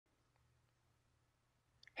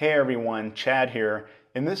Hey everyone, Chad here.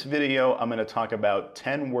 In this video, I'm going to talk about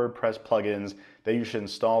 10 WordPress plugins that you should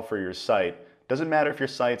install for your site. Doesn't matter if your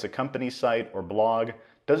site's a company site or blog.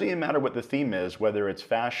 Doesn't even matter what the theme is, whether it's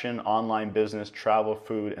fashion, online business, travel,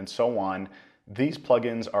 food, and so on. These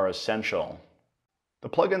plugins are essential. The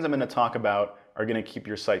plugins I'm going to talk about are going to keep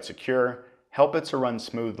your site secure, help it to run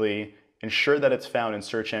smoothly, ensure that it's found in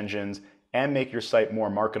search engines, and make your site more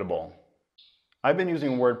marketable. I've been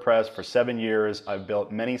using WordPress for 7 years. I've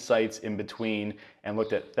built many sites in between and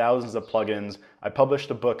looked at thousands of plugins. I published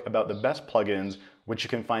a book about the best plugins, which you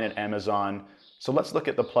can find at Amazon. So let's look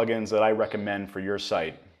at the plugins that I recommend for your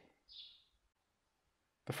site.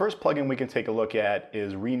 The first plugin we can take a look at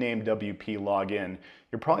is Rename WP Login.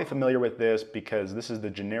 You're probably familiar with this because this is the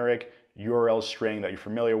generic URL string that you're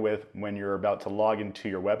familiar with when you're about to log into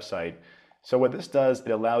your website. So what this does, it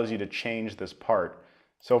allows you to change this part.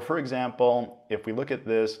 So for example, if we look at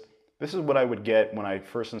this, this is what I would get when I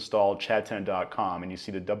first installed chadtenant.com and you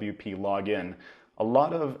see the WP login. A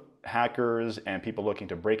lot of hackers and people looking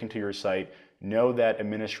to break into your site know that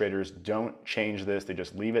administrators don't change this, they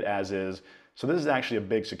just leave it as is. So this is actually a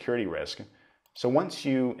big security risk. So once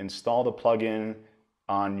you install the plugin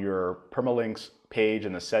on your permalinks page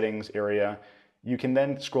in the settings area, you can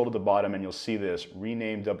then scroll to the bottom and you'll see this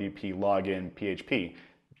Rename WP Login PHP.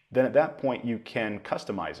 Then at that point you can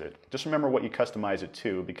customize it. Just remember what you customize it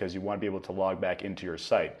to because you want to be able to log back into your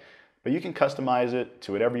site. But you can customize it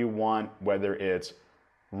to whatever you want, whether it's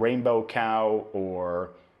rainbow cow or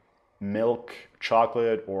milk,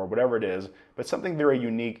 chocolate, or whatever it is, but something very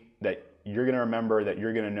unique that you're going to remember, that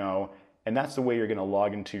you're going to know, and that's the way you're going to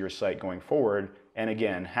log into your site going forward. And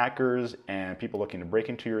again, hackers and people looking to break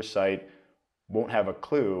into your site won't have a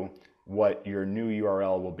clue what your new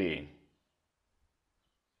URL will be.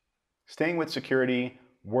 Staying with security,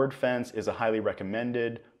 WordFence is a highly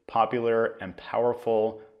recommended, popular, and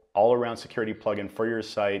powerful all-around security plugin for your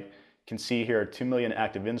site. You can see here 2 million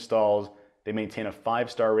active installs. They maintain a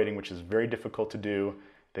 5-star rating, which is very difficult to do.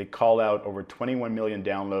 They call out over 21 million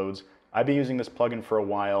downloads. I've been using this plugin for a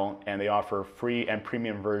while, and they offer free and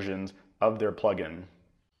premium versions of their plugin.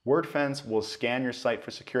 WordFence will scan your site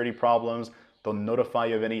for security problems. They'll notify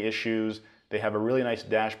you of any issues. They have a really nice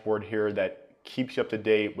dashboard here that keeps you up to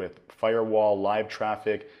date with firewall, live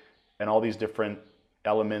traffic, and all these different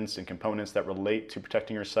elements and components that relate to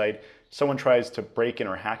protecting your site. If someone tries to break in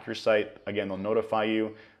or hack your site, again, they'll notify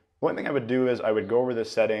you. One thing I would do is I would go over the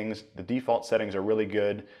settings. The default settings are really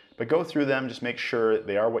good, but go through them, just make sure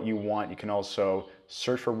they are what you want. You can also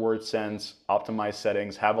search for WordSense, optimize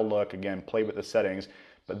settings, have a look, again, play with the settings.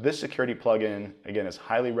 But this security plugin, again, is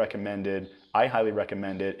highly recommended. I highly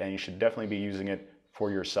recommend it, and you should definitely be using it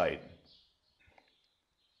for your site.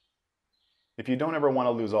 If you don't ever want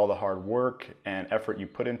to lose all the hard work and effort you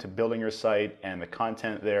put into building your site and the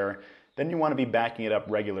content there, then you want to be backing it up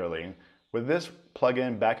regularly. With this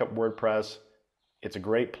plugin, Backup WordPress, it's a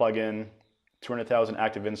great plugin, 200,000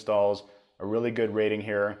 active installs, a really good rating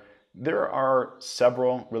here. There are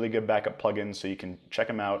several really good backup plugins, so you can check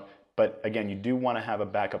them out. But again, you do want to have a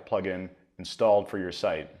backup plugin installed for your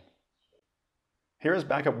site. Here's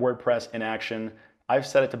Backup WordPress in action. I've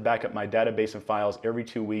set it to back up my database and files every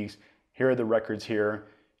 2 weeks. Here are the records here.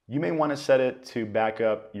 You may want to set it to back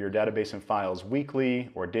up your database and files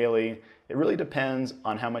weekly or daily. It really depends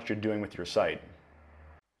on how much you're doing with your site.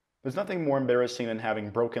 There's nothing more embarrassing than having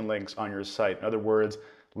broken links on your site. In other words,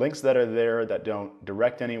 links that are there that don't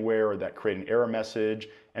direct anywhere or that create an error message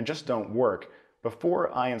and just don't work.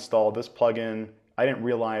 Before I installed this plugin, I didn't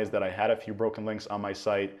realize that I had a few broken links on my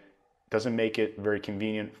site. It doesn't make it very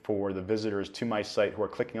convenient for the visitors to my site who are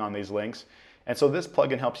clicking on these links. And so this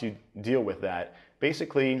plugin helps you deal with that.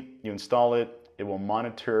 Basically, you install it, it will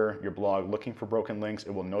monitor your blog looking for broken links,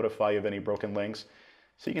 it will notify you of any broken links.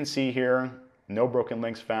 So you can see here, no broken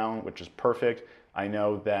links found, which is perfect. I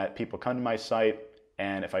know that people come to my site,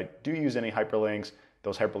 and if I do use any hyperlinks,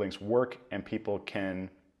 those hyperlinks work and people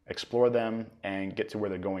can explore them and get to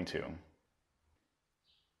where they're going to.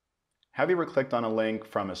 Have you ever clicked on a link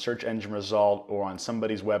from a search engine result or on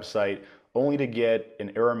somebody's website only to get an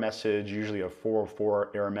error message, usually a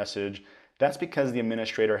 404 error message? That's because the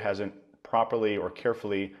administrator hasn't properly or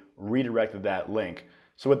carefully redirected that link.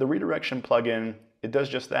 So with the redirection plugin, it does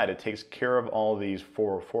just that. It takes care of all these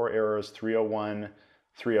 404 errors, 301,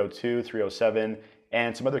 302, 307,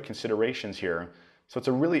 and some other considerations here. So it's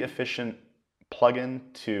a really efficient plugin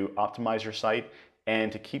to optimize your site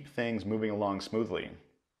and to keep things moving along smoothly.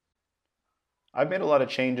 I've made a lot of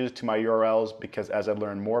changes to my URLs because as I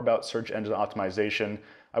learned more about search engine optimization,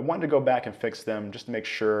 I wanted to go back and fix them just to make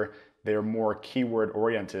sure they're more keyword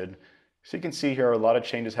oriented. So you can see here a lot of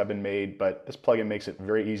changes have been made, but this plugin makes it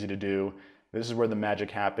very easy to do. This is where the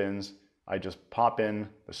magic happens. I just pop in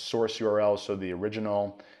the source URL, so the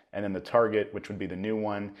original, and then the target, which would be the new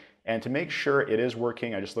one. And to make sure it is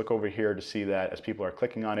working, I just look over here to see that as people are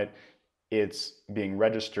clicking on it, it's being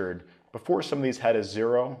registered. Before, some of these had a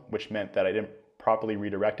 0, which meant that I didn't properly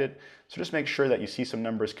redirect it. So just make sure that you see some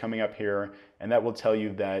numbers coming up here, and that will tell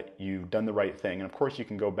you that you've done the right thing. And of course, you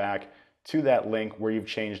can go back to that link where you've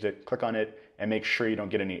changed it, click on it, and make sure you don't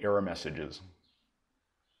get any error messages.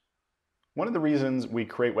 One of the reasons we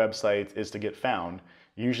create websites is to get found,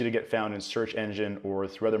 usually to get found in search engine or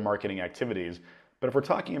through other marketing activities. But if we're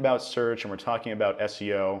talking about search and we're talking about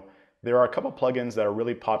SEO, there are a couple plugins that are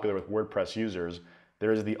really popular with WordPress users.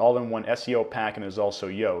 There is the all-in-one SEO pack and there's also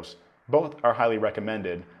Yoast. Both are highly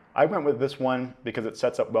recommended. I went with this one because it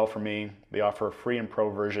sets up well for me. They offer a free and pro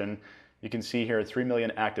version. You can see here 3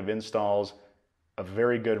 million active installs, a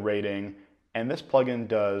very good rating, and this plugin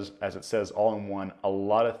does, as it says all-in-one, a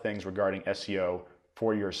lot of things regarding SEO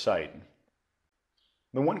for your site.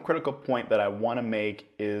 The one critical point that I want to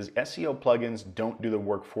make is SEO plugins don't do the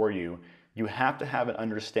work for you. You have to have an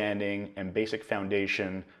understanding and basic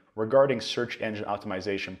foundation regarding search engine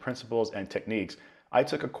optimization principles and techniques. I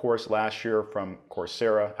took a course last year from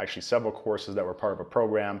Coursera, actually several courses that were part of a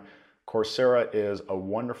program. Coursera is a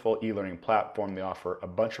wonderful e-learning platform. They offer a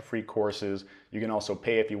bunch of free courses. You can also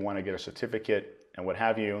pay if you want to get a certificate and what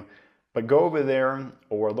have you. But go over there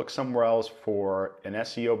or look somewhere else for an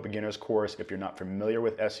SEO beginner's course if you're not familiar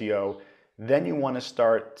with SEO. Then you want to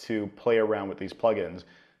start to play around with these plugins.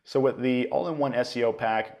 So with the all-in-one SEO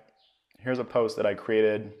pack, here's a post that I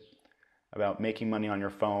created about making money on your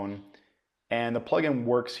phone. And the plugin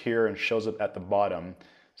works here and shows up at the bottom.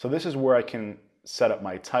 So this is where I can set up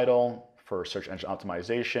my title for search engine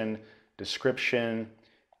optimization, description,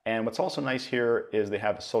 and what's also nice here is they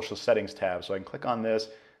have a social settings tab. So I can click on this,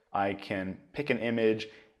 I can pick an image,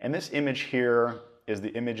 and this image here is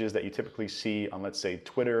the images that you typically see on, let's say,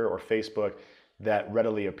 Twitter or Facebook that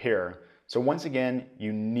readily appear. So once again,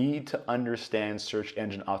 you need to understand search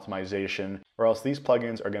engine optimization or else these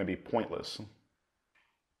plugins are going to be pointless.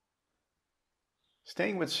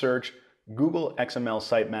 Staying with search, Google XML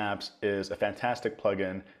Sitemaps is a fantastic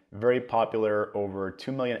plugin, very popular, over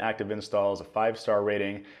 2 million active installs, a 5-star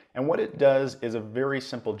rating, and what it does is a very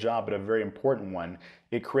simple job, but a very important one.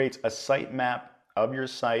 It creates a sitemap of your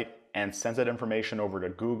site and sends that information over to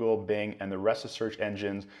Google, Bing, and the rest of search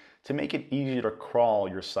engines to make it easier to crawl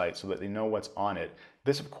your site so that they know what's on it.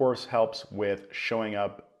 This, of course, helps with showing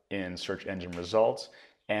up in search engine results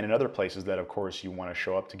and in other places that, of course, you want to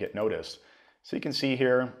show up to get noticed. So you can see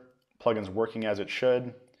here, plugin's working as it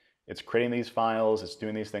should. It's creating these files, it's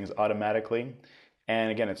doing these things automatically.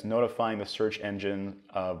 And again, it's notifying the search engine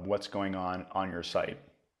of what's going on your site.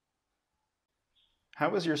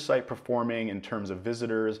 How is your site performing in terms of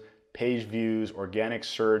visitors, page views, organic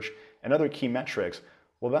search, and other key metrics?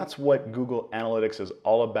 Well, that's what Google Analytics is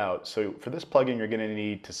all about. So for this plugin, you're going to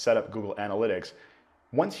need to set up Google Analytics.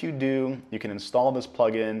 Once you do, you can install this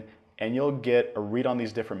plugin and you'll get a read on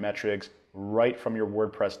these different metrics right from your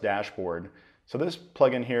WordPress dashboard. So this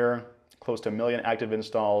plugin here, close to 1 million active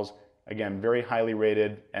installs, again, very highly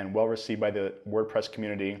rated and well received by the WordPress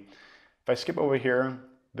community. If I skip over here,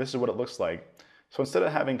 this is what it looks like. So instead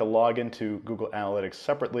of having to log into Google Analytics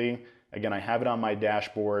separately, again, I have it on my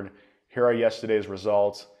dashboard. Here are yesterday's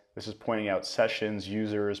results. This is pointing out sessions,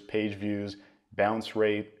 users, page views, bounce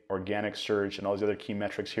rate, organic search, and all these other key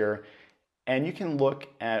metrics here. And you can look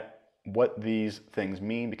at what these things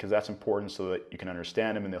mean because that's important so that you can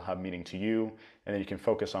understand them and they'll have meaning to you, and then you can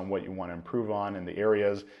focus on what you want to improve on in the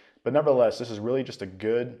areas. But nevertheless, this is really just a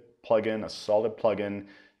good plugin, a solid plugin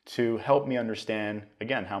to help me understand,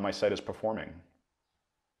 again, how my site is performing.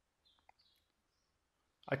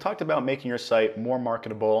 I talked about making your site more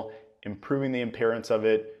marketable, improving the appearance of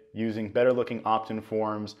it, using better looking opt-in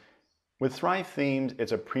forms. With Thrive Themes,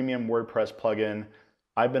 it's a premium WordPress plugin.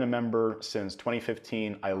 I've been a member since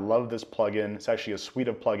 2015. I love this plugin. It's actually a suite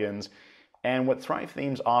of plugins. And what Thrive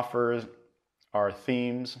Themes offers are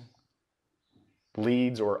themes,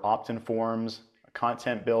 leads or opt-in forms, a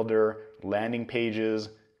content builder, landing pages,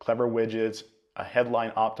 clever widgets, a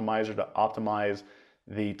headline optimizer to optimize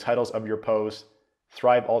the titles of your posts,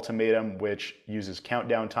 Thrive Ultimatum, which uses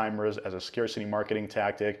countdown timers as a scarcity marketing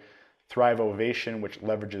tactic, Thrive Ovation, which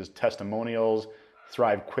leverages testimonials,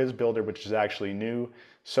 Thrive Quiz Builder, which is actually new.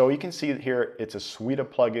 So you can see here, it's a suite of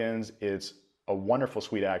plugins. It's a wonderful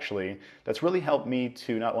suite actually, that's really helped me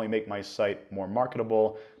to not only make my site more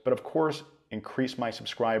marketable, but of course, increase my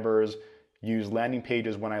subscribers, use landing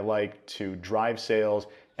pages when I like to drive sales,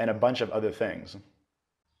 and a bunch of other things.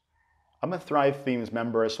 I'm a Thrive Themes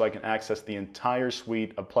member, so I can access the entire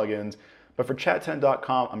suite of plugins. But for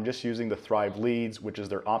chat10.com, I'm just using the Thrive Leads, which is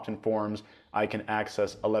their opt-in forms. I can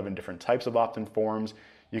access 11 different types of opt-in forms.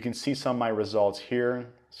 You can see some of my results here.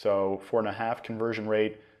 So 4.5 conversion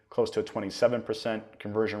rate, close to a 27%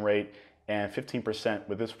 conversion rate, and 15%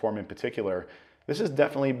 with this form in particular. This has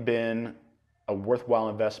definitely been a worthwhile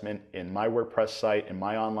investment in my WordPress site, in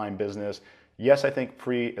my online business. Yes, I think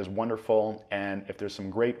free is wonderful, and if there's some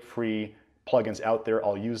great free plugins out there,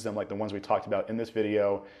 I'll use them like the ones we talked about in this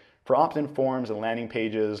video. For opt-in forms and landing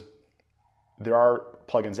pages, there are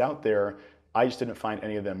plugins out there. I just didn't find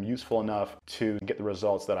any of them useful enough to get the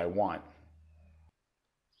results that I want.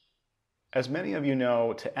 As many of you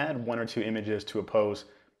know, to add 1 or 2 images to a post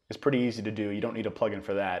is pretty easy to do. You don't need a plugin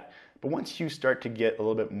for that. But once you start to get a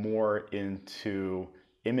little bit more into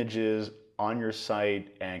images on your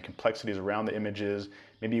site and complexities around the images,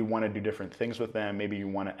 maybe you want to do different things with them, maybe you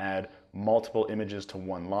want to add multiple images to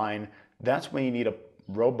one line, that's when you need a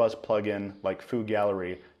robust plugin like Foo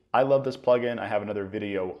Gallery. I love this plugin. I have another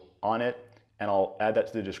video on it, and I'll add that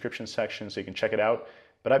to the description section so you can check it out.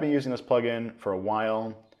 But I've been using this plugin for a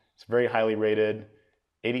while. It's very highly rated,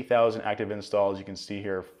 80,000 active installs. You can see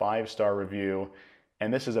here, 5-star review.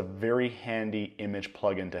 And this is a very handy image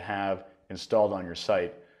plugin to have installed on your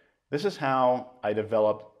site. This is how I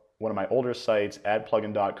developed one of my older sites,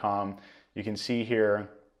 adplugin.com. You can see here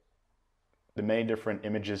the many different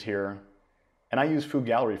images here. And I use Foo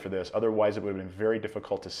Gallery for this, otherwise it would have been very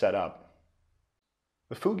difficult to set up.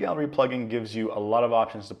 The Foo Gallery plugin gives you a lot of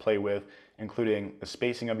options to play with, including the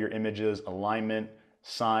spacing of your images, alignment,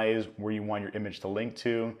 size, where you want your image to link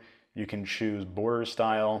to. You can choose border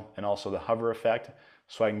style and also the hover effect.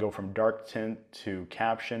 So I can go from dark tint to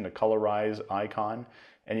caption to colorize icon.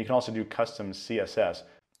 And you can also do custom CSS.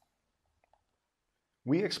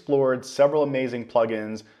 We explored several amazing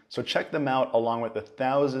plugins, so check them out along with the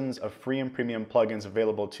thousands of free and premium plugins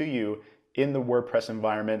available to you in the WordPress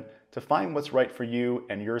environment to find what's right for you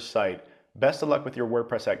and your site. Best of luck with your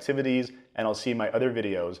WordPress activities, and I'll see you in my other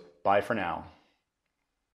videos. Bye for now.